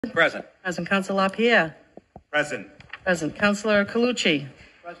Present. Present Council LaPierre. Present. Present Councilor Calucci.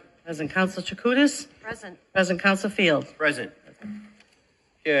 Present. Present Councilor Chakutis. Present. Present Council Field. Present.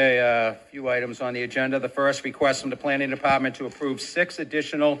 Okay, a few items on the agenda. The first, request from the Planning Department to approve 6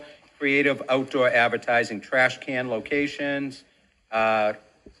 additional creative outdoor advertising trash can locations.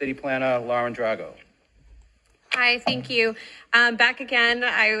 City Planner Lauren Drago. Hi, thank you. Back again,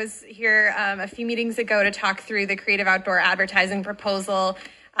 I was here a few meetings ago to talk through the creative outdoor advertising proposal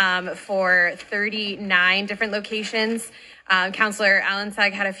for 39 different locations. Councillor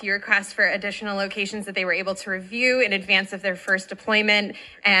Allensag had a few requests for additional locations that they were able to review in advance of their first deployment,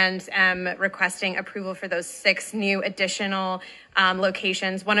 and requesting approval for those 6 new additional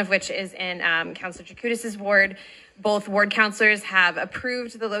locations, one of which is in Councillor Chakutis' ward. Both ward councillors have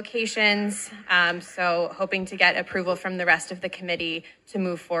approved the locations, so hoping to get approval from the rest of the committee to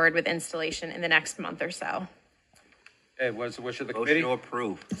move forward with installation in the next month or so. Okay, what is the wish of the committee? Motion to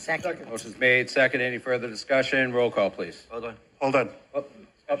approve. Second. Motion's made. Second. Any further discussion? Roll call, please. Hold on.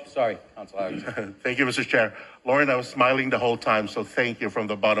 Sorry, Councilor Howard. Thank you, Mr. Chair. Lauren, I was smiling the whole time, so thank you from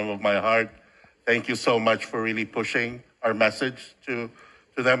the bottom of my heart. Thank you so much for really pushing our message to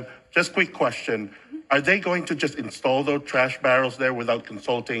them. Just quick question. Are they going to just install those trash barrels there without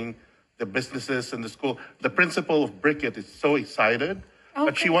consulting the businesses and the school? The principal of Brickett is so excited,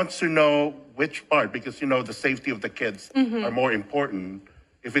 but she wants to know which part, because, you know, the safety of the kids are more important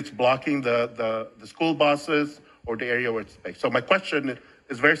if it's blocking the school buses or the area where it's based. So my question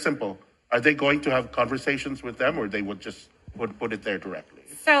is very simple. Are they going to have conversations with them, or they would just put it there directly?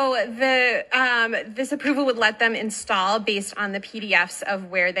 So this approval would let them install based on the PDFs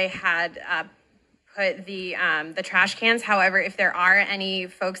of where they had put the trash cans. However, if there are any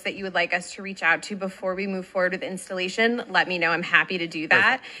folks that you would like us to reach out to before we move forward with installation, let me know. I'm happy to do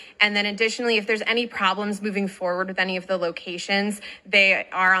that. And then additionally, if there's any problems moving forward with any of the locations, they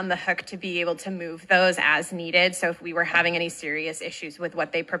are on the hook to be able to move those as needed. So if we were having any serious issues with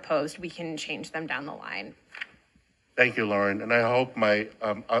what they proposed, we can change them down the line. Thank you, Lauren. And I hope my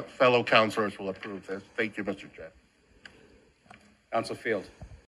fellow councilors will approve this. Thank you, Mr. Chair. Council Field.